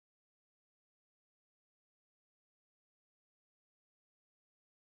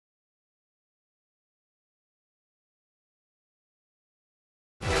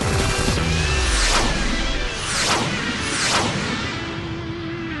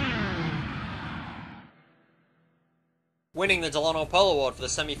Winning the Delano Pole Award for the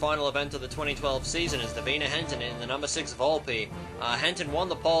semi-final event of the 2012 season is Davina Henton in the number 6 Volpe. Henton won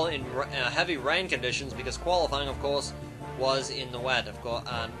the pole in heavy rain conditions because qualifying, of course, was in the wet. Of course,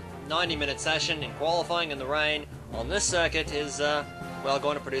 90-minute session in qualifying in the rain on this circuit is, well,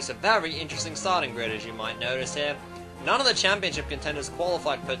 going to produce a very interesting starting grid, as you might notice here. None of the championship contenders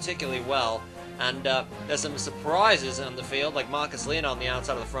qualified particularly well, and there's some surprises on the field, like Marcus Leonard on the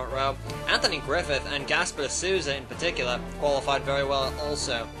outside of the front row. Anthony Griffith and Gaspar D'Souza in particular qualified very well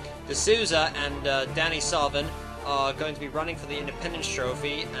also. D'Souza and Danny Sullivan are going to be running for the Independence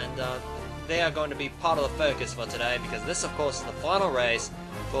Trophy, and they are going to be part of the focus for today, because this, of course, is the final race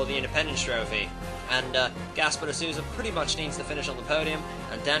for the Independence Trophy. And Gaspar D'Souza pretty much needs to finish on the podium,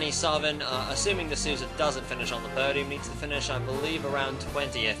 and Danny Sullivan, assuming D'Souza doesn't finish on the podium, needs to finish, I believe, around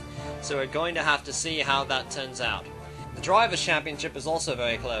 20th. So we're going to have to see how that turns out. The Drivers' Championship is also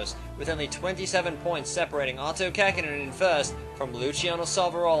very close, with only 27 points separating Arto Käkkinen in first from Luciano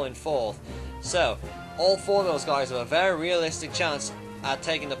Salvarol in fourth. So, all four of those guys have a very realistic chance at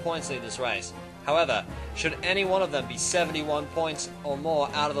taking the points lead this race. However, should any one of them be 71 points or more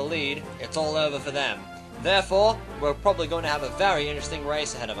out of the lead, it's all over for them. Therefore, we're probably going to have a very interesting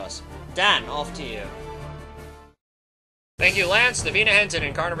race ahead of us. Dan, off to you. Thank you, Lance. Davina Henton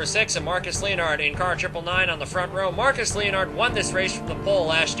in car number 6 and Marcus Leonard in car 999 on the front row. Marcus Leonard won this race from the pole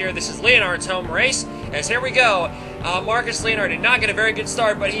last year. This is Leonard's home race, as here we go. Marcus Leonard did not get a very good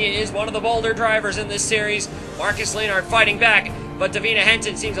start, but he is one of the bolder drivers in this series. Marcus Leonard fighting back, but Davina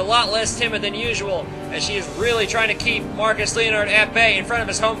Henton seems a lot less timid than usual, as she is really trying to keep Marcus Leonard at bay in front of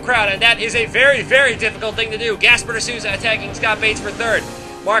his home crowd, and that is a very, very difficult thing to do. Gaspar D'Souza attacking Scott Bates for third.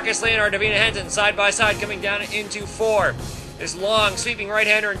 Marcus Leonard, Davina Henton side by side coming down into 4. This long sweeping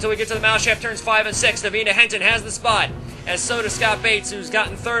right-hander until we get to the mousetrap turns 5 and 6. Davina Henton has the spot, as so does Scott Bates, who's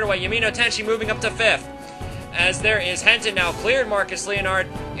gotten third away. Yamino Tenchi moving up to 5th. As there is Henton now cleared Marcus Leonard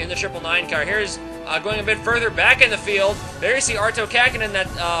in the 999 car. Here's going a bit further back in the field. There you see Arto Käkkinen in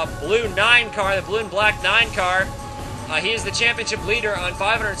that blue 9 car, the blue and black 9 car. He is the championship leader on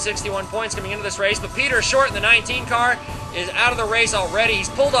 561 points coming into this race, but Peter Short in the 19 car is out of the race already. He's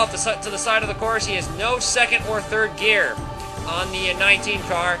pulled off to the side of the course. He has no second or third gear on the 19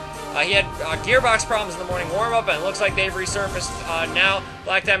 car. He had gearbox problems in the morning warm-up, and it looks like they've resurfaced now.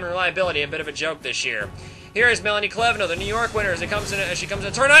 Black time and reliability, a bit of a joke this year. Here is Melanie Klevno, the New York winner, as she comes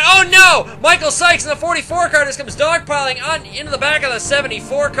in turn 9. Oh no! Michael Sykes in the 44 car just comes dogpiling on into the back of the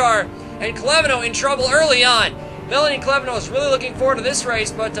 74 car, and Klevno in trouble early on. Melanie Klevno is really looking forward to this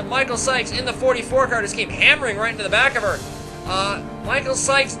race, but Michael Sykes in the 44 car just came hammering right into the back of her. Michael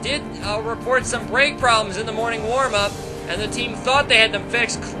Sykes did report some brake problems in the morning warm-up, and the team thought they had them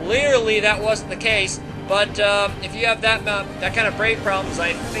fixed. Clearly that wasn't the case, but if you have that kind of brake problems,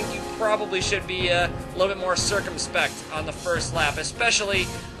 I think you probably should be a little bit more circumspect on the first lap, especially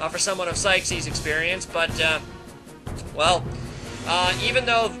for someone of Sykes' experience. But, well, even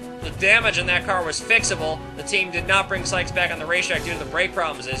though the damage in that car was fixable, the team did not bring Sykes back on the racetrack due to the brake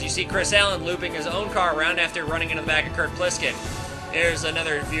problems, as you see Chris Allen looping his own car around after running into the back of Kurt Pliskin. Here's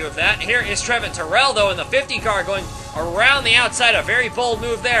another view of that. Here is Trevin Terrell, though, in the 50 car going around the outside. A very bold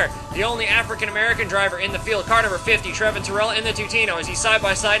move there. The only African-American driver in the field. Car number 50, Trevin Terrell in the Tutino, as he's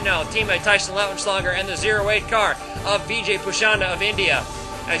side-by-side now with teammate Tyson Lautenschlager and the 08 car of Vijay Pushanda of India.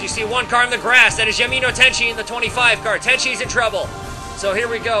 As you see one car in the grass, that is Yamino Tenchi in the 25 car. Tenchi's in trouble. So here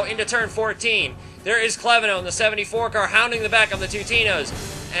we go into turn 14. There is Klevno in the 74 car hounding the back of the Tutinos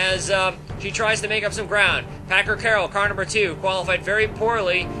as she tries to make up some ground. Packer Carroll, car number 2, qualified very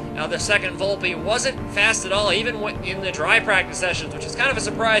poorly. Now the second Volpe wasn't fast at all, even in the dry practice sessions, which is kind of a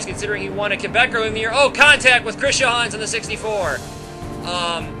surprise considering he won at Quebec early in the year. Oh, contact with Chris Johans in the 64.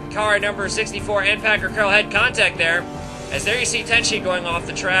 Car number 64 and Packer Carroll had contact there. As there you see Tenchi going off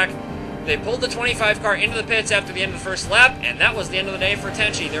the track. They pulled the 25 car into the pits after the end of the first lap, and that was the end of the day for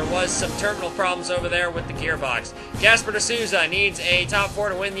Tenchi. There was some terminal problems over there with the gearbox. Gaspar D'Souza needs a top 4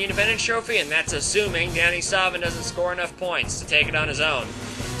 to win the Independence Trophy, and that's assuming Danny Sullivan doesn't score enough points to take it on his own.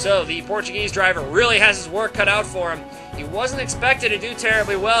 So the Portuguese driver really has his work cut out for him. He wasn't expected to do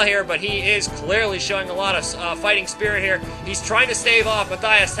terribly well here, but he is clearly showing a lot of fighting spirit here. He's trying to stave off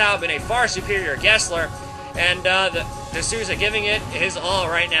Matthias Taub in a far superior Gessler, and D'Souza giving it his all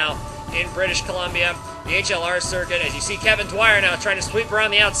right now in British Columbia, the HLR circuit, as you see Kevin Dwyer now trying to sweep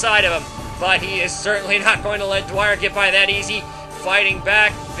around the outside of him, but he is certainly not going to let Dwyer get by that easy. Fighting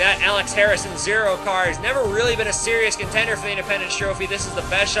back, that Alex Harrison 0 car has never really been a serious contender for the Independence Trophy. This is the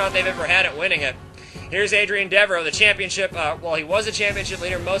best shot they've ever had at winning it. Here's Adrian Devereaux, the championship, well, he was a championship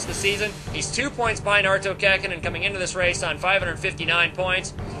leader most of the season. He's 2 points behind Arto Käkkinen coming into this race on 559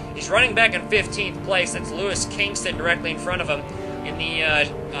 points. He's running back in 15th place. That's Lewis Kingston directly in front of him in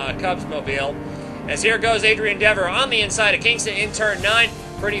the Cubs mobile. As here goes Adrian Devereaux on the inside of Kingston in turn 9.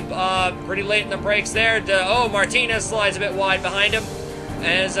 Pretty late in the brakes there. Martinez slides a bit wide behind him.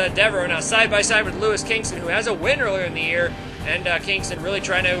 As Devereaux now side by side with Lewis Kingston, who has a win earlier in the year, and Kingston really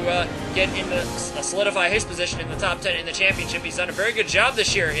trying to solidify his position in the top 10 in the championship. He's done a very good job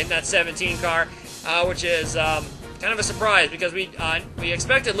this year in that 17 car, which is kind of a surprise because we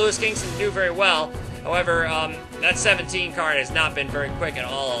expected Lewis Kingston to do very well. However, that 17 car has not been very quick at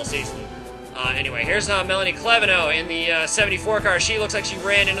all season. Anyway, here's Melanie Cleveno in the 74 car. She looks like she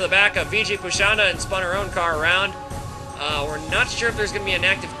ran into the back of Vijay Pushanda and spun her own car around. We're not sure if there's going to be an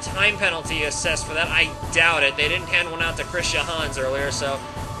active time penalty assessed for that. I doubt it. They didn't hand one out to Chris Shahans earlier, so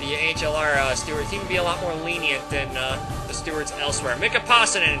the HLR stewards seem to be a lot more lenient than the stewards elsewhere. Mika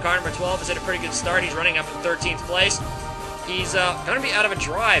Pasanen in car number 12 has had a pretty good start. He's running up in 13th place. He's going to be out of a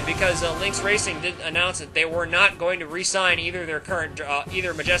drive because Lynx Racing did announce that they were not going to re-sign either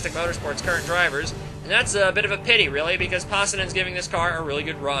Majestic Motorsports' current drivers, and that's a bit of a pity, really, because Pasanen's giving this car a really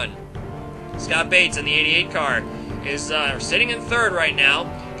good run. Scott Bates in the 88 car is sitting in third right now.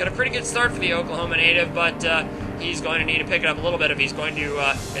 Got a pretty good start for the Oklahoma native, but he's going to need to pick it up a little bit if he's going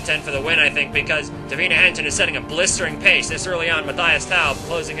to contend for the win, I think, because Davina Henton is setting a blistering pace this early on. Matthias Taub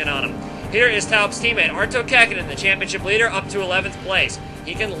closing in on him. Here is Taub's teammate, Arto Kekkonen, the championship leader, up to 11th place.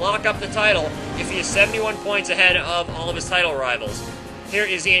 He can lock up the title if he is 71 points ahead of all of his title rivals. Here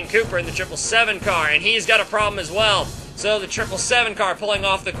is Ian Cooper in the 777 car, and he's got a problem as well. So the 777 car pulling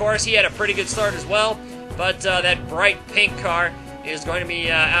off the course, he had a pretty good start as well, but that bright pink car is going to be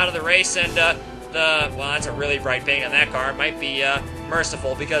out of the race, and well, that's a really bright pink on that car. It might be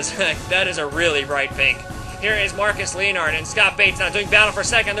merciful because that is a really bright pink. Here is Marcus Leonard and Scott Bates now doing battle for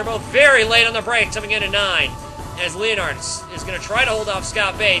second. They're both very late on the break, coming in at 9. As Leonard is going to try to hold off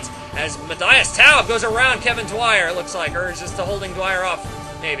Scott Bates, as Matthias Taub goes around Kevin Dwyer, it looks like, or is just holding Dwyer off,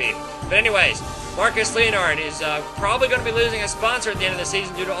 maybe. But anyways, Marcus Leonard is probably going to be losing a sponsor at the end of the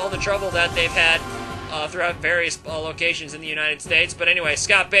season due to all the trouble that they've had throughout various locations in the United States. But anyway,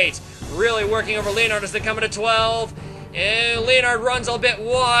 Scott Bates really working over Leonard as they come in at 12. And Leonard runs a bit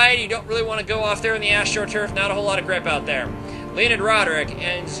wide. You don't really want to go off there in the AstroTurf. Not a whole lot of grip out there. Leonard Roderick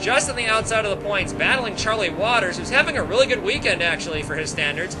is just on the outside of the points, battling Charlie Waters, who's having a really good weekend, actually, for his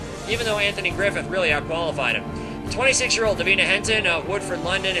standards, even though Anthony Griffith really outqualified him. 26-year-old Davina Henton of Woodford,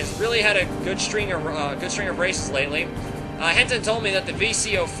 London, has really had a good string of races lately. Henton told me that the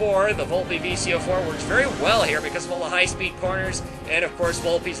VCO4, the Volpe VCO4, works very well here because of all the high-speed corners and, of course,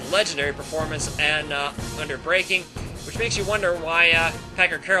 Volpe's legendary performance and under braking, which makes you wonder why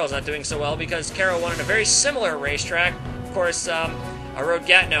Packard Carroll's not doing so well, because Carroll won on a very similar racetrack. Of course, Road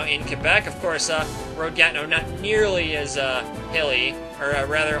Gatineau in Quebec. Of course, Road Gatineau not nearly as hilly, or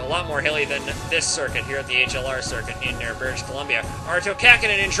rather a lot more hilly than this circuit here at the HLR circuit in British Columbia. Arto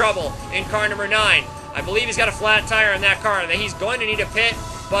Kekkonen in trouble in car number 9. I believe he's got a flat tire in that car, and he's going to need a pit,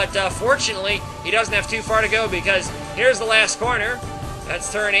 but fortunately, he doesn't have too far to go because here's the last corner.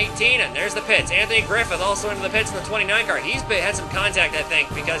 That's turn 18, and there's the pits. Anthony Griffith also into the pits in the 29 car. He's had some contact, I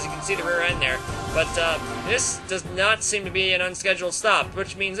think, because you can see the rear end there. But this does not seem to be an unscheduled stop,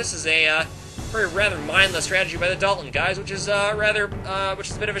 which means this is a rather mindless strategy by the Dalton guys, which is a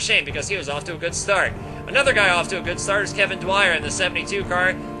bit of a shame because he was off to a good start. Another guy off to a good start is Kevin Dwyer in the 72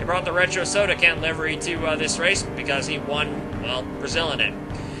 car. They brought the retro soda can livery to this race because he won, well, Brazil in it.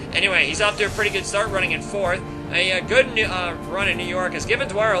 Anyway, he's off to a pretty good start, running in 4th. A good run in New York has given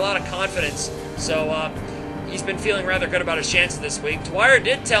Dwyer a lot of confidence, so he's been feeling rather good about his chances this week. Dwyer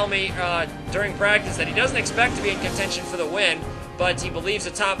did tell me during practice that he doesn't expect to be in contention for the win, but he believes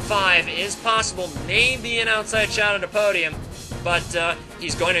the top 5 is possible, maybe an outside shot at a podium, but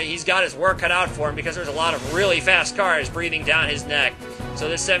he's got his work cut out for him because there's a lot of really fast cars breathing down his neck. So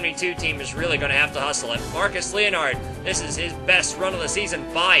this 72 team is really going to have to hustle it. Marcus Leonard, this is his best run of the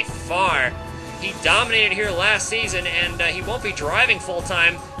season by far. He dominated here last season, and he won't be driving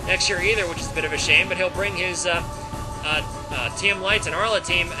full-time next year either, which is a bit of a shame, but he'll bring his TM Lights and Arla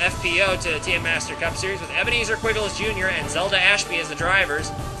team, FPO, to the TM Master Cup Series with Ebenezer Quiggles Jr. and Zelda Ashby as the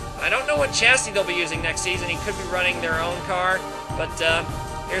drivers. I don't know what chassis they'll be using next season. He could be running their own car, but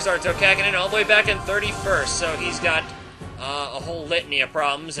here's Arto Kekkonen all the way back in 31st, so he's got a whole litany of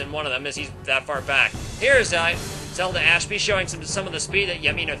problems, and one of them is he's that far back. Here's Zelda Ashby showing some of the speed that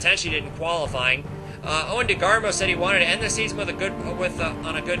Yamino Tenshi did in qualifying. Owen DeGarmo said he wanted to end the season on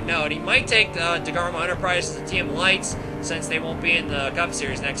a good note. He might take DeGarmo Enterprises and TM Lights since they won't be in the Cup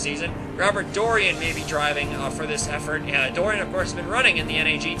Series next season. Robert Dorian may be driving for this effort. Dorian, of course, has been running in the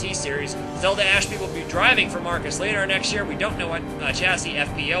NAGT Series. Zelda Ashby will be driving for Marcus Leonard next year. We don't know what chassis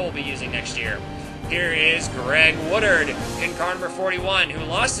FPO will be using next year. Here is Greg Woodard in car number 41, who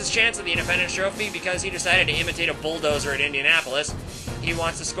lost his chance at the Independence Trophy because he decided to imitate a bulldozer at Indianapolis. He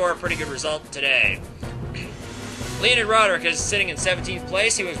wants to score a pretty good result today. Leonard Roderick is sitting in 17th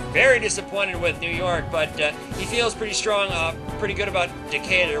place. He was very disappointed with New York, but he feels pretty strong, pretty good about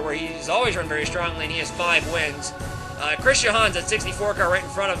Decatur, where he's always run very strongly, and he has 5 wins. Chris Johans at 64 car right in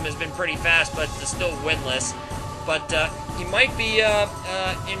front of him has been pretty fast, but still winless. But he might be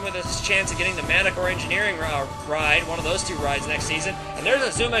in with a chance of getting the Manticore Engineering ride, one of those 2 rides next season. And there's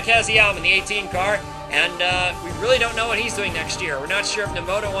Azuma Kazuyama in the 18 car, and we really don't know what he's doing next year. We're not sure if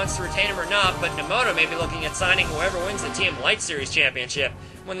Nemoto wants to retain him or not, but Nemoto may be looking at signing whoever wins the TM Light Series Championship.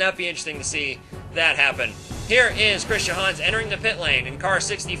 Wouldn't that be interesting to see that happen? Here is Chris Johans entering the pit lane in car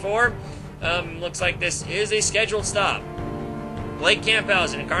 64. Looks like this is a scheduled stop. Blake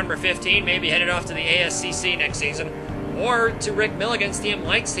Camphausen in car number 15 may be headed off to the ASCC next season, or to Rick Milligan's TM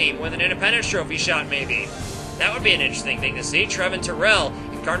Lights team with an Independence Trophy shot maybe. That would be an interesting thing to see. Trevin Terrell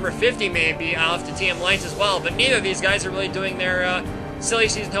in car number 50 may be off to TM Lights as well, but neither of these guys are really doing their silly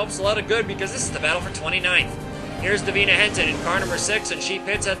season hopes a lot of good because this is the battle for 29th. Here's Davina Henton in car number 6, and she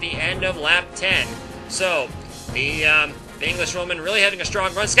pits at the end of lap 10. So, the Englishwoman really having a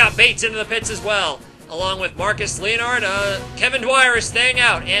strong run. Scott Bates into the pits as well, along with Marcus Leonard. Kevin Dwyer is staying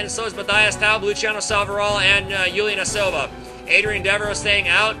out, and so is Matthias Taub, Luciano Salvaral, and Julian Asova. Adrian Devereaux staying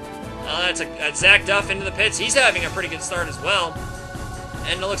out. That's Zach Duff into the pits. He's having a pretty good start as well.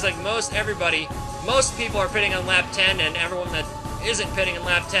 And it looks like most people are pitting on lap 10, and everyone that isn't pitting in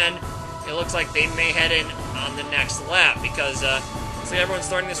lap 10, it looks like they may head in on the next lap, because looks like everyone's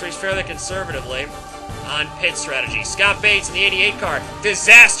starting this race fairly conservatively on pit strategy. Scott Bates in the 88 car,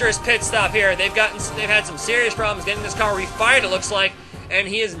 disastrous pit stop here. They've had some serious problems getting this car refired, it looks like, and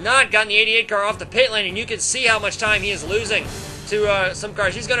he has not gotten the 88 car off the pit lane, and you can see how much time he is losing to some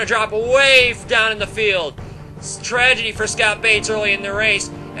cars. He's going to drop way down in the field. It's tragedy for Scott Bates early in the race,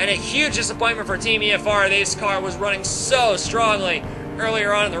 and a huge disappointment for Team EFR. This car was running so strongly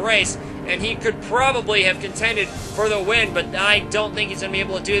earlier on in the race, and he could probably have contended for the win, but I don't think he's going to be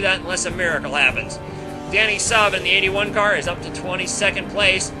able to do that unless a miracle happens. Danny Saban in the 81 car is up to 22nd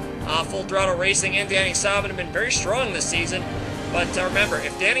place. Full Throttle Racing and Danny Saban have been very strong this season. But remember,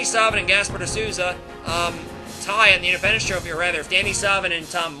 if Danny Saban and Gaspar de Souza tie in the Independence Trophy, or rather, if Danny Saban and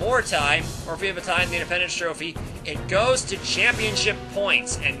Tom Moore tie, or if we have a tie in the Independence Trophy, it goes to championship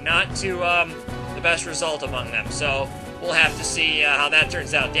points and not to the best result among them. So we'll have to see how that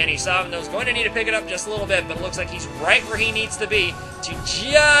turns out. Danny Saban, though, is going to need to pick it up just a little bit, but it looks like he's right where he needs to be to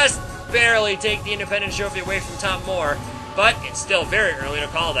just barely take the Independence Trophy away from Tom Moore, but it's still very early to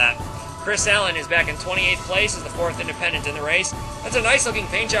call that. Chris Allen is back in 28th place as the 4th independent in the race. That's a nice-looking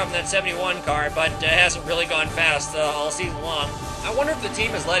paint job in that 71 car, but hasn't really gone fast all season long. I wonder if the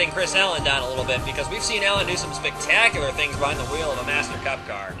team is letting Chris Allen down a little bit, because we've seen Allen do some spectacular things behind the wheel of a Master Cup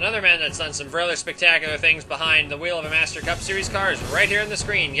car. Another man that's done some rather spectacular things behind the wheel of a Master Cup Series car is right here on the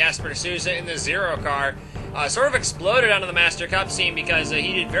screen, Gaspar de Souza in the 0 car. Sort of exploded onto the Master Cup scene because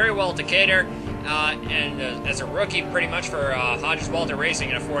he did very well at Decatur, and as a rookie pretty much for Hodges Walter Racing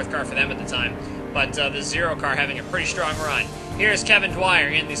in a 4th car for them at the time. But the 0 car having a pretty strong run. Here's Kevin Dwyer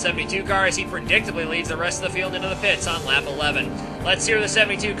in the 72 car as he predictably leads the rest of the field into the pits on lap 11. Let's see where the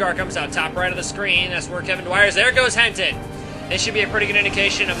 72 car comes out. Top right of the screen, that's where Kevin Dwyer is. There goes Henton. This should be a pretty good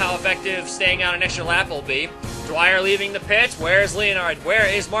indication of how effective staying out an extra lap will be. Dwyer leaving the pits. Where's Leonard? Where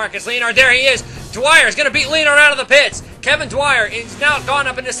is Marcus Leonard? There he is. Dwyer is going to beat Leonard out of the pits. Kevin Dwyer is now gone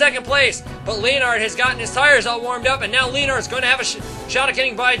up into 2nd place, but Leonard has gotten his tires all warmed up, and now Leonard is going to have a shot at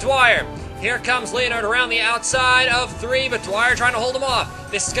getting by Dwyer. Here comes Leonard around the outside of 3, but Dwyer trying to hold him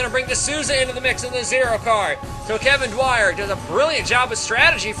off. This is going to bring de Souza into the mix in the 0 car. So Kevin Dwyer does a brilliant job of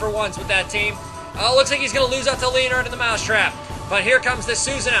strategy for once with that team. Looks like he's going to lose out to Leonard in the mousetrap. But here comes de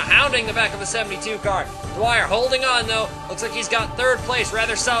Souza now, hounding the back of the 72 car. Dwyer holding on, though. Looks like he's got 3rd place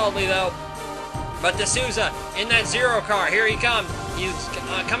rather solidly, though. But de Souza in that 0 car. Here he comes. He's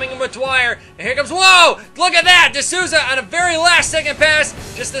coming in with Dwyer. And here comes, whoa! Look at that! De Souza on a very last second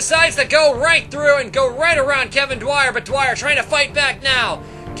pass just decides to go right through and go right around Kevin Dwyer. But Dwyer trying to fight back now.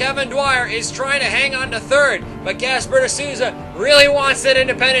 Kevin Dwyer is trying to hang on to 3rd, but Gaspar de Souza really wants that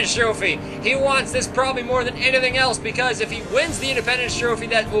Independence Trophy. He wants this probably more than anything else, because if he wins the Independence Trophy,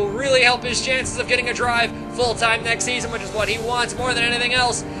 that will really help his chances of getting a drive full-time next season, which is what he wants more than anything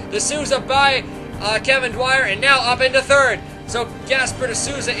else. De Souza by Kevin Dwyer, and now up into third. So Gasper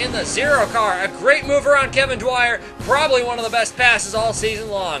D'Souza in the 0 car. A great move around Kevin Dwyer. Probably one of the best passes all season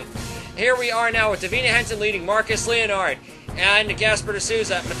long. Here we are now with Davina Henson leading Marcus Leonard and Gasper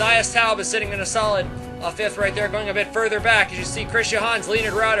D'Souza. Matthias Taub is sitting in a solid 5th right there, going a bit further back. As you see, Chris Johans,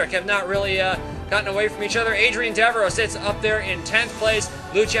 Leonard Roderick have not really gotten away from each other. Adrian Devereaux sits up there in 10th place.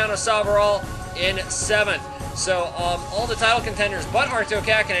 Luciano Savoral in 7th. So all the title contenders but Arto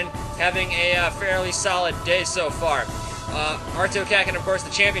Kakkonen having a fairly solid day so far. Arto Kakkonen, of course,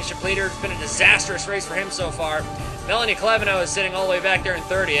 the championship leader. It's been a disastrous race for him so far. Melanie Kleveno is sitting all the way back there in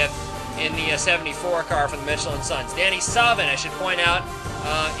 30th in the 74 car from the Michelin Sons. Danny Savin, I should point out,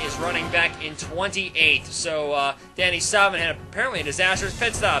 is running back in 28th. So Danny Savin had apparently a disastrous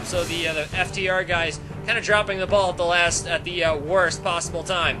pit stop. So the FTR guys kind of dropping the ball at the worst possible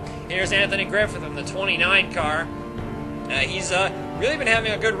time. Here's Anthony Griffith in the 29 car. He's really been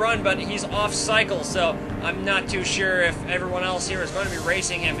having a good run, but he's off cycle, so I'm not too sure if everyone else here is going to be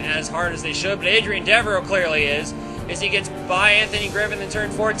racing him as hard as they should. But Adrian Devereaux clearly is, as he gets by Anthony Griffith in turn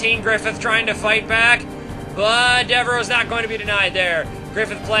 14. Griffith trying to fight back, but Devereaux's not going to be denied there.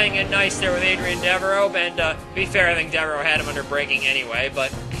 Griffith playing it nice there with Adrian Devereaux, and to be fair, I think Devereaux had him under braking anyway,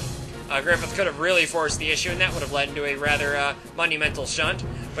 but Griffith could have really forced the issue, and that would have led into a rather monumental shunt.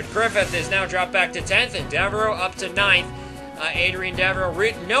 But Griffith is now dropped back to 10th, and Devereaux up to 9th. Adrian Devereaux,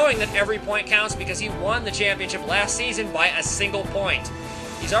 knowing that every point counts because he won the championship last season by a single point.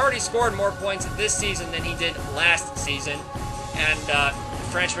 He's already scored more points this season than he did last season, and the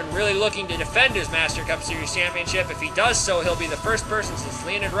Frenchman really looking to defend his Master Cup Series championship. If he does so, he'll be the first person since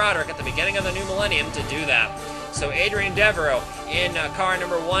Leonard Roderick at the beginning of the new millennium to do that. So Adrian Devereaux in car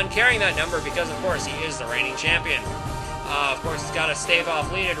number 1, carrying that number because, of course, he is the reigning champion. Of course, he's got to stave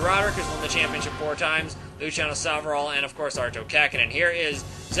off Leonard Roderick, who's won the championship 4 times, Luciano Savoral, and, of course, Arto Kakkonen. Here is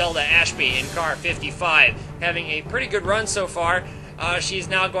Zelda Ashby in car 55, having a pretty good run so far. She's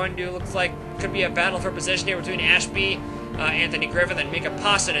now going to, looks like, could be a battle for position here between Ashby, Anthony Griffith, and Mika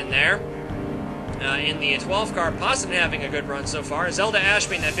Pasanen there. In the 12 car, Pasanen having a good run so far. Zelda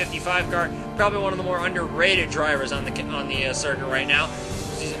Ashby in that 55 car, probably one of the more underrated drivers on the circuit right now.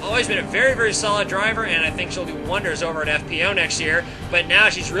 She's always been a very, very solid driver, and I think she'll do wonders over at FPO next year. But now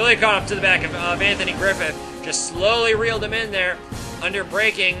she's really caught up to the back of Anthony Griffith. Just slowly reeled him in there under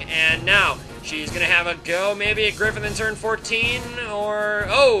braking, and now she's going to have a go maybe at Griffith in turn 14, or,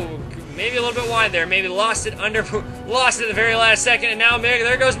 oh, maybe a little bit wide there. Maybe lost it at the very last second, and now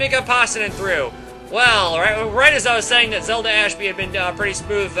there goes Mika Pasanen through. Well, right as I was saying that Zelda Ashby had been a pretty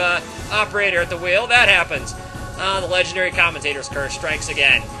smooth operator at the wheel, that happens. The legendary commentator's curse strikes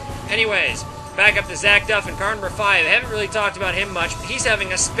again. Anyways, back up to Zach Duff in car number 5. I haven't really talked about him much, but he's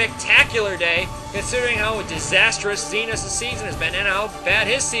having a spectacular day considering how disastrous Zenas' season has been and how bad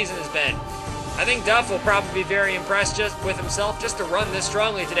his season has been. I think Duff will probably be very impressed just with himself just to run this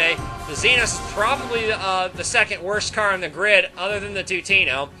strongly today. The Zenas is probably the second worst car on the grid other than the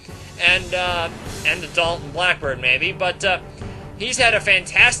Tutino and the Dalton Blackbird maybe, but he's had a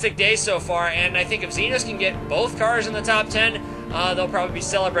fantastic day so far, and I think if Zenas can get both cars in the top 10, they'll probably be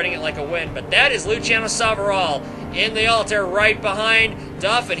celebrating it like a win. But that is Luciano Savoral in the Altair right behind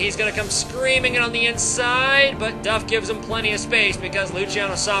Duff, and he's going to come screaming in on the inside, but Duff gives him plenty of space because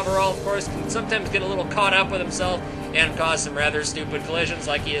Luciano Savoral, of course, can sometimes get a little caught up with himself and cause some rather stupid collisions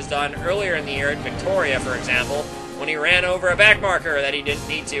like he has done earlier in the year at Victoria, for example, when he ran over a backmarker that he didn't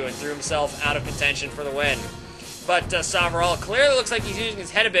need to and threw himself out of contention for the win. But Savoral clearly looks like he's using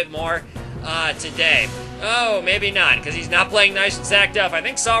his head a bit more today. Oh, maybe not, because he's not playing nice with Zach Duff. I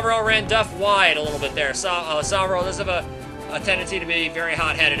think Savoral ran Duff wide a little bit there. Savoral does have a tendency to be very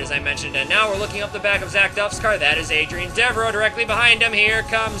hot-headed, as I mentioned. And now we're looking up the back of Zach Duff's car. That is Adrian Devereaux directly behind him. Here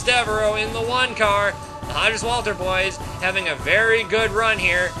comes Devereaux in the 1 car. The Hodges-Walter boys having a very good run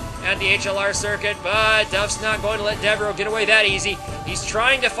here at the HLR circuit, but Duff's not going to let Devereaux get away that easy. He's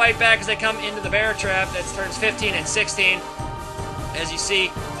trying to fight back as they come into the bear trap. That's turns 15 and 16. As you see,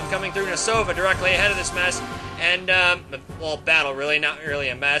 I'm coming through Nasova directly ahead of this mess, and, well, battle, really, not really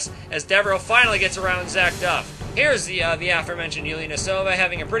a mess, as Devereaux finally gets around Zach Duff. Here's the aforementioned Yuli Nasova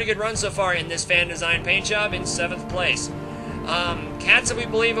having a pretty good run so far in this fan design paint job in 7th place. Katza, we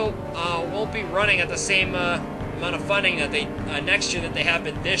believe, won't be running at the same amount of funding that they next year that they have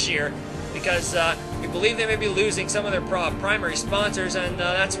been this year, because we believe they may be losing some of their primary sponsors, and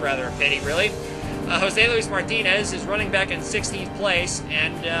that's rather a pity, really. Jose Luis Martinez is running back in 16th place,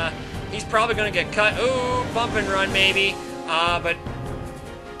 and he's probably going to get cut. Ooh, bump and run maybe, but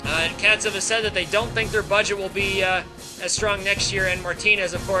Katsev has said that they don't think their budget will be as strong next year, and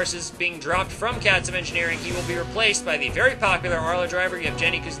Martinez, of course, is being dropped from Katsev Engineering. He will be replaced by the very popular Arla driver,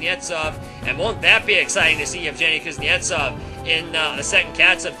 Yevgeny Kuznetsov, and won't that be exciting to see Yevgeny Kuznetsov in a second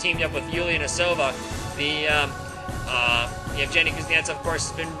Katsev teamed up with Yulia Nasova. Yevgeny Kuznetsov, of course,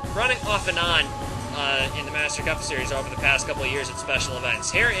 has been running off and on in the Master Cup Series over the past couple of years at special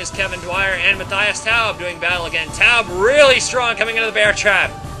events. Here is Kevin Dwyer and Matthias Taub doing battle again. Taub really strong coming into the bear trap.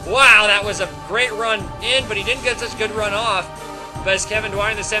 Wow, that was a great run in, but he didn't get such a good run off. But as Kevin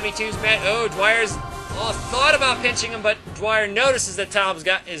Dwyer in the semi-twos met, Dwyer's thought about pinching him, but Dwyer notices that Taub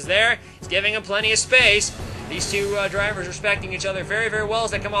is there. He's giving him plenty of space. These two drivers respecting each other very, very well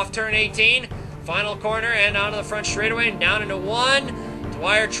as they come off turn 18. Final corner and onto the front straightaway and down into one.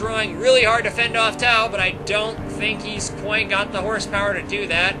 Dwyer trying really hard to fend off Taub, but I don't think he's quite got the horsepower to do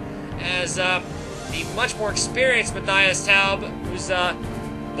that, as the much more experienced Matthias Taub, who's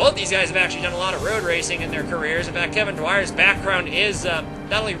both these guys have actually done a lot of road racing in their careers. In fact, Kevin Dwyer's background is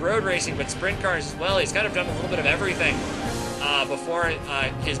not only road racing, but sprint cars as well. He's kind of done a little bit of everything before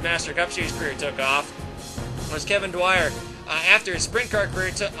his Master Cup Series career took off. Whereas Kevin Dwyer, after his sprint car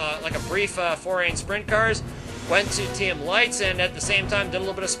career, took like a brief foray in sprint cars, went to TM Lights, and at the same time did a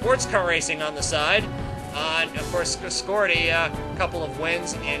little bit of sports car racing on the side. And of course, scored a couple of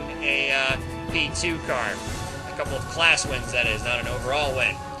wins in a P2 car. A couple of class wins, that is, not an overall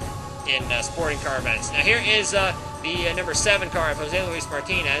win in sporting car events. Now here is the number 7 car of Jose Luis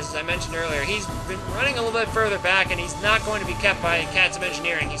Martinez. As I mentioned earlier, he's been running a little bit further back, and he's not going to be kept by Katsev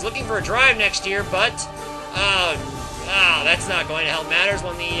Engineering. He's looking for a drive next year, but that's not going to help matters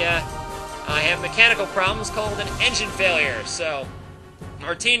when have mechanical problems called an engine failure. So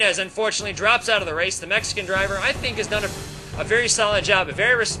Martinez unfortunately drops out of the race. The Mexican driver, I think, has done a very solid job, a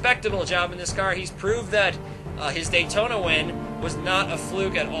very respectable job in this car. He's proved that his Daytona win was not a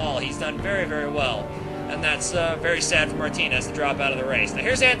fluke at all. He's done very, very well. And that's very sad for Martinez to drop out of the race. Now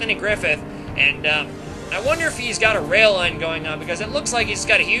here's Anthony Griffith, and I wonder if he's got a rail line going on, because it looks like he's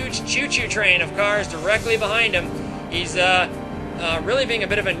got a huge choo-choo train of cars directly behind him. He's really being a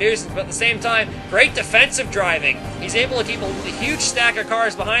bit of a nuisance, but at the same time, great defensive driving. He's able to keep a huge stack of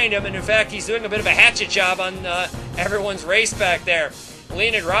cars behind him, and in fact, he's doing a bit of a hatchet job on everyone's race back there.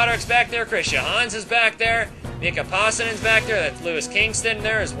 Leonid Roderick's back there, Chris Johans is back there, Mika Passanen's back there, that's Lewis Kingston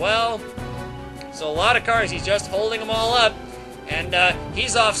there as well. So a lot of cars, he's just holding them all up, and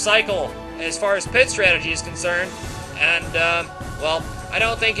he's off cycle as far as pit strategy is concerned, and well, I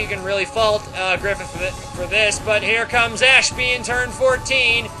don't think you can really fault Griffith for this, but here comes Ashby in turn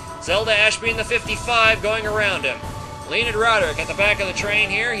 14. Zelda Ashby in the 55 going around him. Leonid Roderick at the back of the train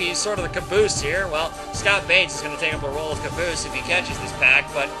here. He's sort of the caboose here. Well, Scott Bates is going to take up the role of caboose if he catches this pack.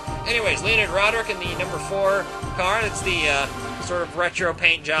 But anyways, Leonid Roderick in the number 4 car. That's the sort of retro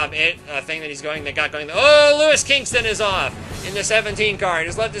paint job thing that they got going. Oh, Lewis Kingston is off in the 17 car. He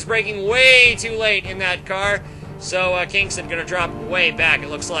just left his braking way too late in that car. So Kingston going to drop way back, it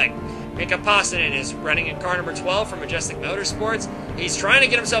looks like. Mika Passanen is running in car number 12 from Majestic Motorsports. He's trying to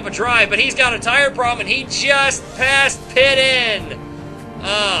get himself a drive, but he's got a tire problem, and he just passed pit in.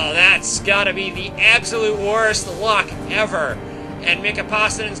 Oh, that's got to be the absolute worst luck ever. And Mika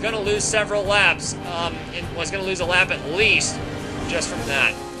Passanen's going to lose several laps. Was going to lose a lap at least just from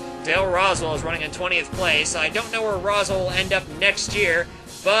that. Dale Roswell is running in 20th place. I don't know where Roswell will end up next year,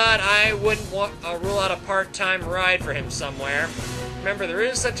 but I wouldn't rule out a part-time ride for him somewhere. Remember, there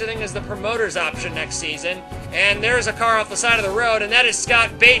is such a thing as the promoter's option next season, and there's a car off the side of the road, and that is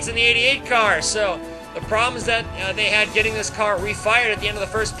Scott Bates in the 88 car. So the problems that they had getting this car refired at the end of the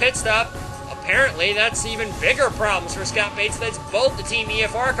first pit stop, apparently that's even bigger problems for Scott Bates. That's both the Team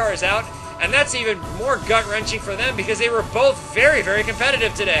EFR cars out, and that's even more gut-wrenching for them because they were both very, very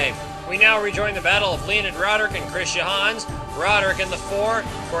competitive today. We now rejoin the battle of Leonid Roderick and Chris Johans. Roderick in the 4,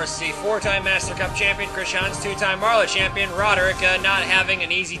 of course, the 4-time Master Cup champion. Chris Johans, 2-time Marla champion. Roderick not having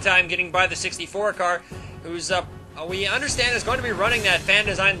an easy time getting by the 64 car, who's we understand is going to be running that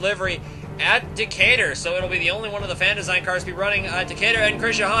fan-designed livery at Decatur, so it'll be the only one of the fan-designed cars to be running at Decatur. And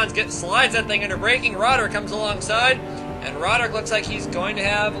Chris Johans slides that thing under braking. Roderick comes alongside, and Roderick looks like he's going to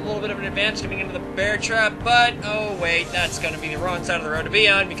have a little bit of an advantage coming into the bear trap, but oh wait, that's going to be the wrong side of the road to be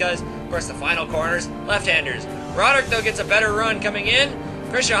on because, of course, the final corners, left-handers. Roderick, though, gets a better run coming in.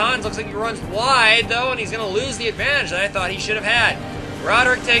 Chris Johans looks like he runs wide, though, and he's going to lose the advantage that I thought he should have had.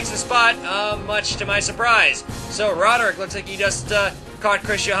 Roderick takes the spot, much to my surprise. So Roderick looks like he just caught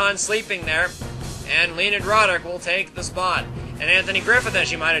Chris Johans sleeping there, and Leonid Roderick will take the spot. And Anthony Griffith,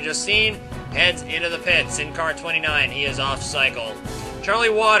 as you might have just seen, heads into the pits in car 29. He is off cycle. Charlie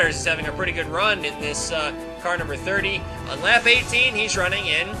Waters is having a pretty good run in this car number 30. On lap 18, he's running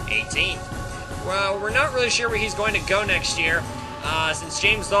in 18th. Well, we're not really sure where he's going to go next year, since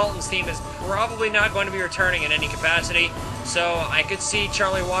James Dalton's team is probably not going to be returning in any capacity. So I could see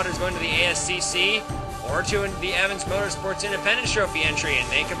Charlie Waters going to the ASCC or to the Evans Motorsports Independence Trophy entry, and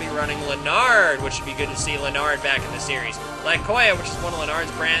they could be running Lennard, which would be good to see Lennard back in the series. Lacoya, which is one of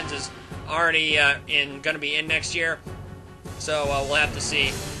Lennard's brands, is already going to be in next year. So we'll have to see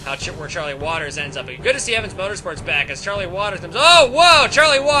where Charlie Waters ends up. But good to see Evans Motorsports back as Charlie Waters comes. Oh, whoa!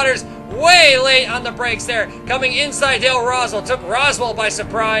 Charlie Waters way late on the brakes there. Coming inside Dale Roswell. Took Roswell by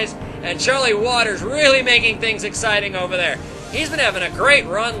surprise. And Charlie Waters really making things exciting over there. He's been having a great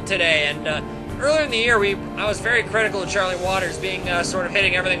run today. And earlier in the year, I was very critical of Charlie Waters being sort of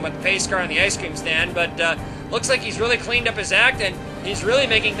hitting everything but the pace car and the ice cream stand. But looks like he's really cleaned up his act, and he's really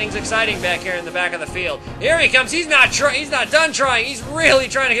making things exciting back here in the back of the field. Here he comes. He's not done trying. He's really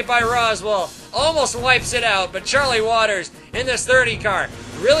trying to get by Roswell. Almost wipes it out, but Charlie Waters in this 30 car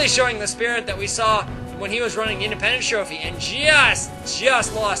really showing the spirit that we saw when he was running the Independence Trophy, and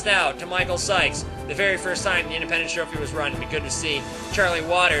just lost out to Michael Sykes the very first time the Independence Trophy was run. It'd be good to see Charlie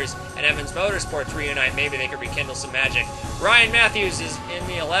Waters and Evans Motorsports reunite. Maybe they could rekindle some magic. Ryan Matthews is in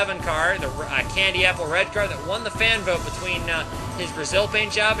the 11 car, the Candy Apple Red car that won the fan vote between his Brazil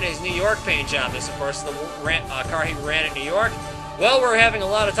paint job and his New York paint job. This, of course, is the car he ran at New York. Well, we're having a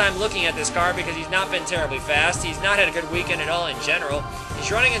lot of time looking at this car because he's not been terribly fast. He's not had a good weekend at all in general.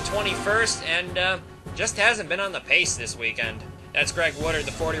 He's running in 21st and just hasn't been on the pace this weekend. That's Greg Woodard,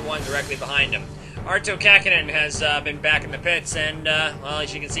 the 41, directly behind him. Arto Kakkonen has been back in the pits, and, well,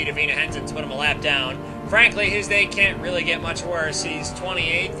 as you can see, Davina Henton's put him a lap down. Frankly, his day can't really get much worse. He's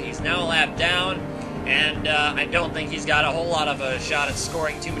 28th, he's now a lap down, and I don't think he's got a whole lot of a shot at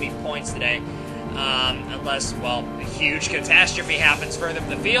scoring too many points today. Unless, well, a huge catastrophe happens further up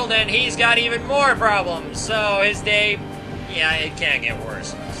the field, and he's got even more problems. So his day, yeah, it can't get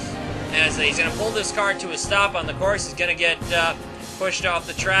worse. As he's going to pull this car to a stop on the course, he's going to get pushed off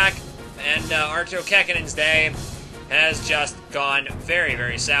the track, and Arto Kakkonen's day has just gone very,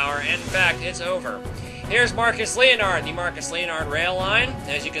 very sour, and in fact, it's over. Here's Marcus Leonard, the Marcus Leonard rail line.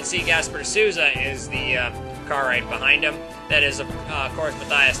 As you can see, Gasper de Souza is the car right behind him. That is, of course,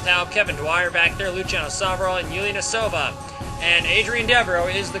 Matthias Taub, Kevin Dwyer back there, Luciano Savaro, and Yulia Sova. And Adrian Devereaux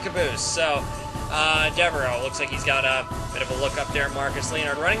is the caboose. So, Devereaux looks like he's got a bit of a look up there. Marcus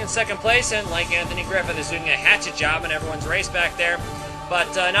Leonard running in second place, and like Anthony Griffith is doing a hatchet job in everyone's race back there.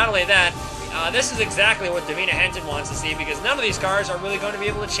 But not only that, this is exactly what Davina Henton wants to see, because none of these cars are really going to be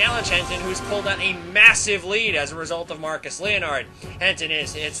able to challenge Henton, who's pulled out a massive lead as a result of Marcus Leonard. Henton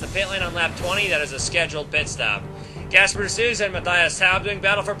hits the pit lane on lap 20. That is a scheduled pit stop. Gasper de Souza and Matthias Taub doing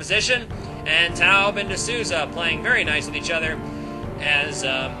battle for position, and Taub and de Souza playing very nice with each other. As,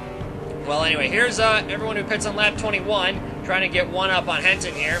 well, anyway, here's everyone who pits on lap 21, trying to get one up on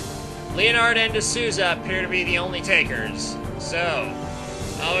Henton here. Leonard and de Souza appear to be the only takers. So,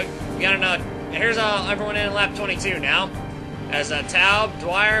 we got another. Here's everyone in lap 22 now. As Taub,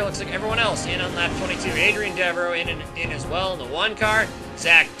 Dwyer, looks like everyone else in on lap 22. Adrian Devereaux in as well in the 1 car.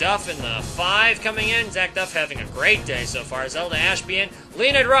 Zach Duff in the 5 coming in. Zach Duff having a great day so far. Zelda Ashby in.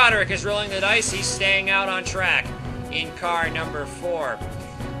 Leonid Roderick is rolling the dice. He's staying out on track in car number 4.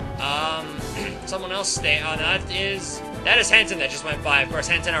 Someone else that is Henton that just went by. Of course,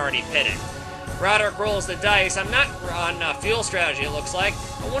 Henton already pitted. Roderick rolls the dice. I'm not on fuel strategy, it looks like.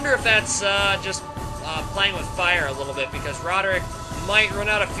 I wonder if that's just playing with fire a little bit, because Roderick might run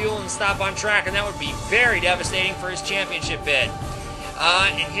out of fuel and stop on track, and that would be very devastating for his championship bid.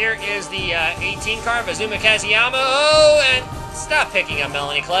 And here is the 18 car, Azuma Kazuyama. Oh, and stop picking on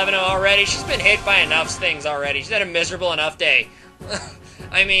Melanie Clevino already. She's been hit by enough things already. She's had a miserable enough day.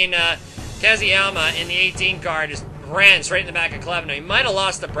 I mean, Kazuyama in the 18 car just ran straight in the back of Clevino. He might have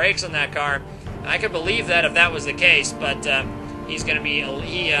lost the brakes on that car. I could believe that if that was the case, but he's going to be,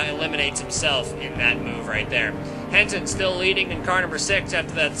 he eliminates himself in that move right there. Henton still leading in car number 6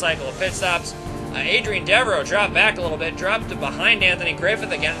 after that cycle of pit stops. Adrian Devereaux dropped back a little bit, dropped to behind Anthony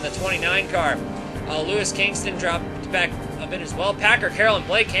Griffith again in the 29 car. Lewis Kingston dropped back a bit as well. Packer Carroll and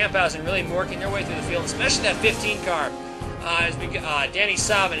Blake Camphausen really working their way through the field, especially that 15 car. Danny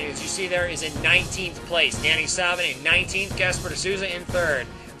Savin, as you see there, is in 19th place. Danny Savin in 19th, Gasper de Souza in 3rd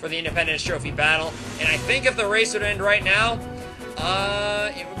for the Independence Trophy battle. And I think if the race would end right now,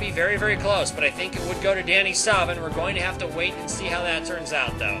 it would be very, very close. But I think it would go to Danny Savin. We're going to have to wait and see how that turns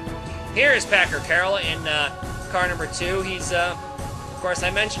out, though. Here is Packer Carroll in car number 2. He's, of course,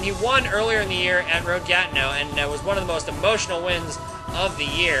 I mentioned he won earlier in the year at Road Gatineau, and was one of the most emotional wins of the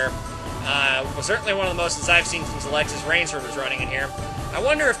year. Was certainly one of the most as I've seen since Alexis Rainsford was running in here. I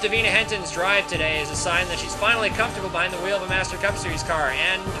wonder if Davina Henton's drive today is a sign that she's finally comfortable behind the wheel of a Master Cup Series car,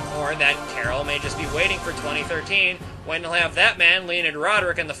 or that Carroll may just be waiting for 2013 when he'll have that man, Leonid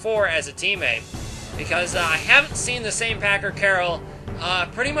Roderick, in the 4 as a teammate. Because I haven't seen the same Packer Carroll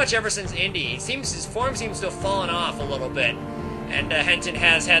pretty much ever since Indy. His form seems to have fallen off a little bit, and Henton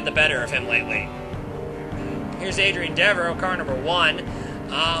has had the better of him lately. Here's Adrian Devereaux, car number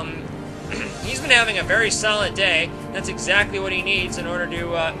 1. He's been having a very solid day. That's exactly what he needs in order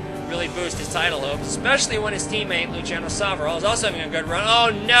to really boost his title hopes, especially when his teammate, Luciano Savarol, is also having a good run.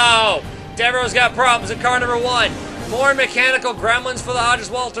 Oh no! Devereaux's got problems in car number 1. More mechanical gremlins for the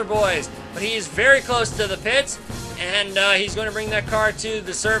Hodges-Walter boys. But he is very close to the pits, and he's going to bring that car to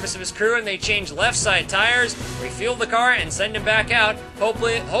the service of his crew, and they change left side tires, refuel the car, and send him back out.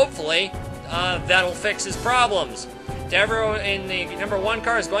 Hopefully, that'll fix his problems. Devereaux in the number 1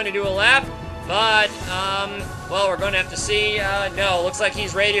 car is going to do a lap, but, well, we're going to have to see. No, looks like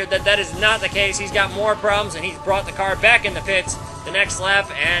he's radioed that is not the case. He's got more problems, and he's brought the car back in the pits the next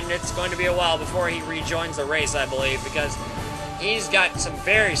lap, and it's going to be a while before he rejoins the race, I believe, because he's got some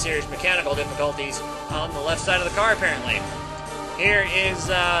very serious mechanical difficulties on the left side of the car, apparently. Here is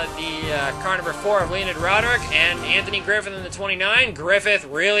the car number 4 of Leonid Roderick and Anthony Griffith in the 29. Griffith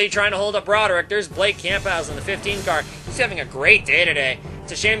really trying to hold up Roderick. There's Blake Camphausen in the 15 car. He's having a great day today.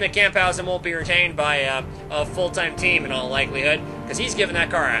 It's a shame that Camphausen won't be retained by a full-time team in all likelihood, because he's given that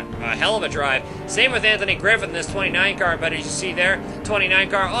car a hell of a drive. Same with Anthony Griffith in this 29 car, but as you see there,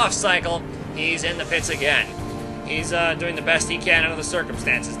 29 car off cycle, he's in the pits again. He's doing the best he can under the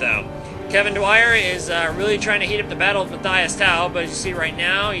circumstances, though. Kevin Dwyer is really trying to heat up the battle with Matthias Taub, but as you see right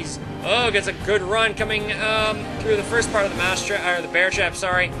now, he's gets a good run coming through the first part of the bear trap,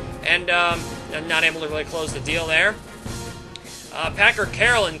 and not able to really close the deal there. Packer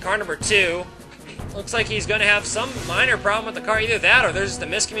Carroll in car number 2. Looks like he's going to have some minor problem with the car. Either that or there's just a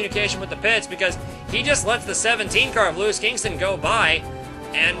miscommunication with the pits, because he just lets the 17 car of Lewis Kingston go by,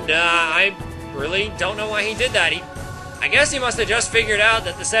 and I really don't know why he did that. I guess he must have just figured out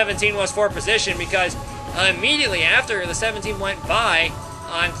that the 17 was for position, because immediately after the 17 went by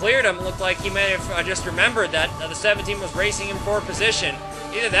and cleared him, it looked like he may have just remembered that the 17 was racing him for position.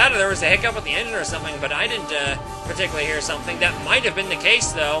 Either that or there was a hiccup with the engine or something, but I didn't particularly hear something. That might have been the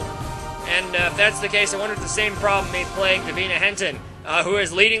case, though. And if that's the case, I wonder if the same problem may plague Davina Henton, who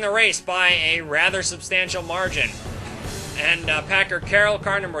is leading the race by a rather substantial margin. And Packer Carroll,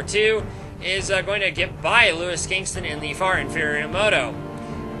 car number 2, is going to get by Lewis Kingston in the far inferior moto.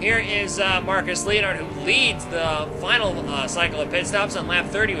 Here is Marcus Leonard, who leads the final cycle of pit stops on lap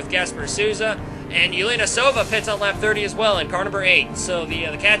 30 with Gasper Souza, and Yelena Sova pits on lap 30 as well in car number 8. So the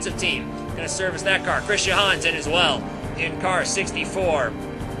Katsev team going to service that car. Chris Johan's in as well in car 64.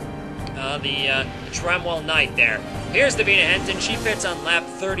 The Tremwell Knight there. Here's Davina Henton. She pits on lap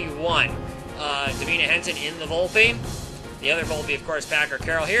 31. Davina Henton in the Volpe. The other Volpe, of course, Packer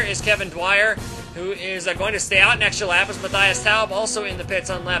Carroll. Here is Kevin Dwyer, who is going to stay out an extra lap, as Matthias Taub also in the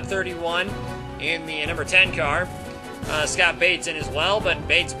pits on lap 31 in the number 10 car. Scott Bates in as well, but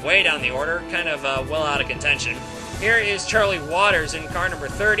Bates way down the order, kind of well out of contention. Here is Charlie Waters in car number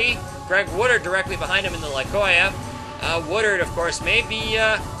 30. Greg Woodard directly behind him in the Lycoya. Woodard, of course, may be,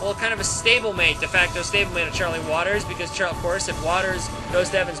 kind of a stablemate, de facto stablemate of Charlie Waters, because, of course, if Waters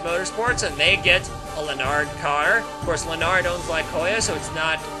goes to Evans Motorsports and they get a Lennard car, of course, Lennard owns Lycoya, so it's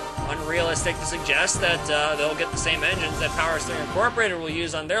not unrealistic to suggest that they'll get the same engines that Power Steering Incorporated will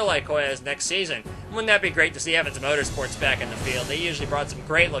use on their Lycoyas next season. Wouldn't that be great to see Evans Motorsports back in the field? They usually brought some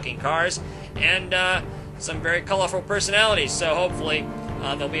great-looking cars and some very colorful personalities, so hopefully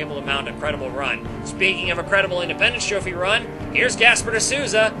they'll be able to mount a credible run. Speaking of a credible Independence Trophy run, here's Gasper de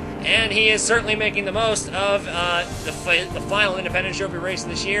Souza, and he is certainly making the most of the final Independence Trophy race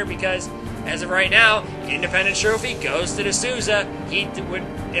this year, because as of right now, Independence Trophy goes to de Souza. He would,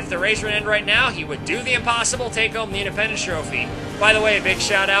 if the race would end right now, he would do the impossible, take home the Independence Trophy. By the way, a big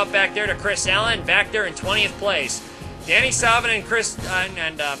shout out back there to Chris Allen, back there in 20th place. Danny Savin and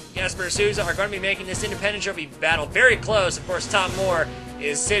Gasper de Souza are going to be making this Independence Trophy battle very close. Of course, Tom Moore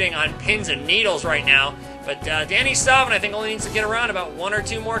is sitting on pins and needles right now, but Danny Savin, I think, only needs to get around about 1 or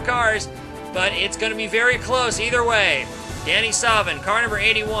 2 more cars, but it's going to be very close either way. Danny Savin, car number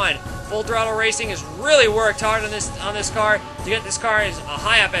 81. Full Throttle Racing has really worked hard on this car to get this car as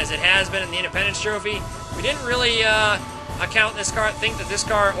high up as it has been in the Independence Trophy. We didn't really think that this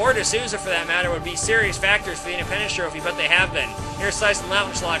car, or de Souza for that matter, would be serious factors for the Independence Trophy, but they have been. Here's Tyson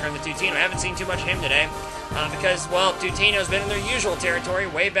Lautenschlager in the Tutino. I haven't seen too much of him today because, well, Tutino's been in their usual territory,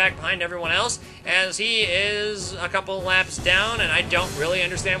 way back behind everyone else, as he is a couple laps down, and I don't really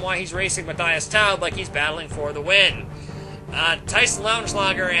understand why he's racing Matthias Taub like he's battling for the win. Tyson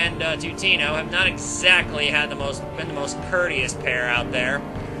Lautenschlager and Tutino have not exactly been the most courteous pair out there.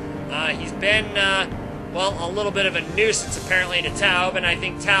 He's been, well, a little bit of a nuisance apparently to Taub, and I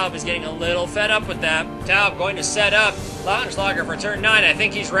think Taub is getting a little fed up with that. Taub going to set up Lautenschlager for turn 9. I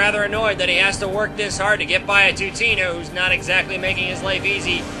think he's rather annoyed that he has to work this hard to get by a Tutino who's not exactly making his life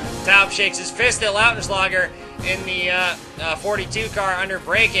easy. Taub shakes his fist at Lautenschlager in the 42 car under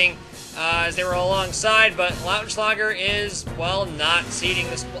braking as they were alongside, but Lautenschlager is, well, not ceding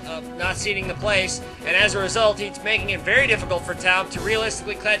the place, and as a result, he's making it very difficult for Taub to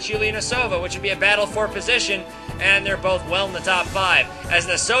realistically catch Yulia Nasova, which would be a battle for position, and they're both well in the top 5. As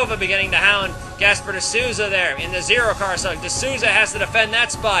Nasova beginning to hound Gasper D'Souza there in the 0 car, so D'Souza has to defend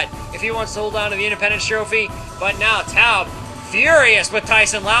that spot if he wants to hold on to the Independence Trophy, but now Taub furious with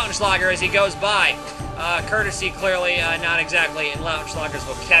Tyson Lautenschlager as he goes by. Courtesy clearly not exactly in Lautenschlager's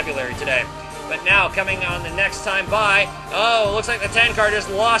vocabulary today. But now, coming on the next time by, oh, looks like the 10 car just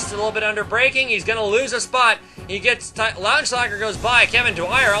lost a little bit under braking. He's going to lose a spot. Lautenschlager goes by. Kevin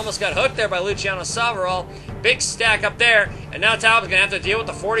Dwyer almost got hooked there by Luciano Savarol. Big stack up there. And now Taub is going to have to deal with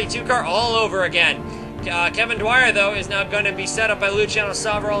the 42 car all over again. Kevin Dwyer, though, is now going to be set up by Luciano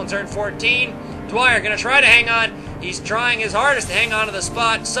Savarol in turn 14. Dwyer going to try to hang on. He's trying his hardest to hang on to the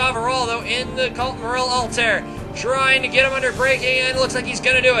spot. Savarol, though, in the Colton Morel Altair, trying to get him under braking, and it looks like he's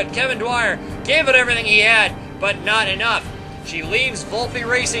going to do it. Kevin Dwyer gave it everything he had, but not enough. She leaves Volpe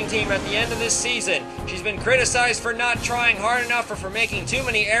Racing Team at the end of this season. She's been criticized for not trying hard enough or for making too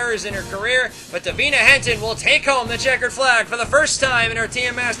many errors in her career, but Davina Henton will take home the checkered flag for the first time in her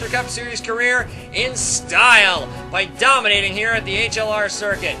TM Master Cup Series career in style by dominating here at the HLR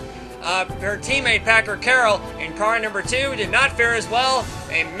circuit. Her teammate Packer Carroll in car number 2 did not fare as well.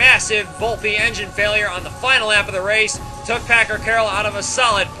 A massive Volpe engine failure on the final lap of the race took Packer Carroll out of a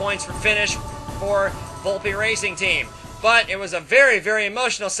solid points for finish for Volpe Racing Team. But it was a very, very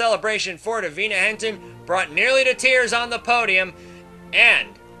emotional celebration for Davina Henton, brought nearly to tears on the podium, and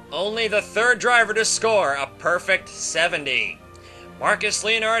only the 3rd driver to score a perfect 70. Marcus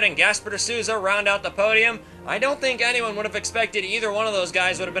Leonard and Gasper D'Souza round out the podium. I don't think anyone would have expected either one of those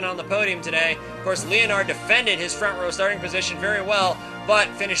guys would have been on the podium today. Of course, Leonard defended his front row starting position very well, but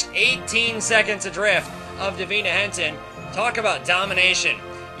finished 18 seconds adrift of Davina Henton. Talk about domination.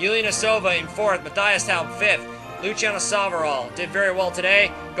 Yulia Nasova in 4th, Matthias Taub 5th. Luciano Savarol did very well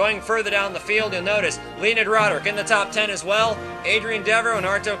today. Going further down the field, you'll notice Leonid Roderick in the top 10 as well. Adrian Devereaux and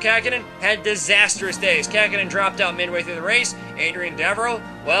Arto Kakinen had disastrous days. Kakinen dropped out midway through the race. Adrian Devereaux,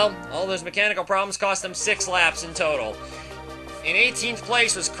 well, all those mechanical problems cost him 6 laps in total. In 18th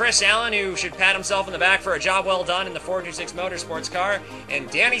place was Chris Allen, who should pat himself in the back for a job well done in the 426 Motorsports car. And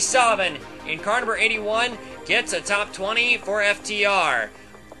Danny Sullivan in car number 81 gets a top 20 for FTR.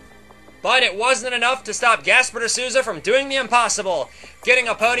 But it wasn't enough to stop Gasper D'Souza from doing the impossible, getting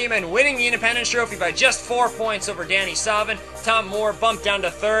a podium and winning the Independence Trophy by just 4 points over Danny Sullivan. Tom Moore bumped down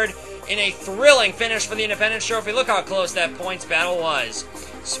to 3rd in a thrilling finish for the Independence Trophy. Look how close that points battle was.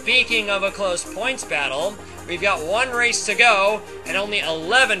 Speaking of a close points battle, we've got 1 race to go and only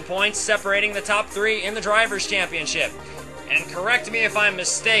 11 points separating the top 3 in the Drivers' Championship. And correct me if I'm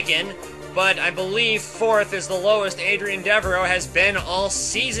mistaken, but I believe 4th is the lowest Adrian Devereaux has been all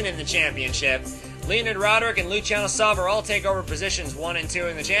season in the championship. Leonid Roderick and Luciano Savarol take over positions 1 and 2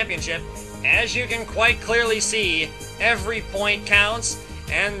 in the championship. As you can quite clearly see, every point counts,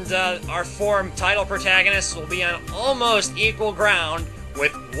 and our 4 title protagonists will be on almost equal ground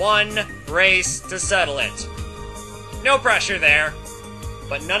with 1 race to settle it. No pressure there,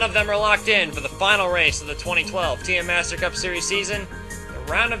 but none of them are locked in for the final race of the 2012 TM Master Cup Series season,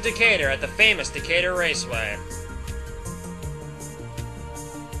 the Round of Decatur at the famous Decatur Raceway.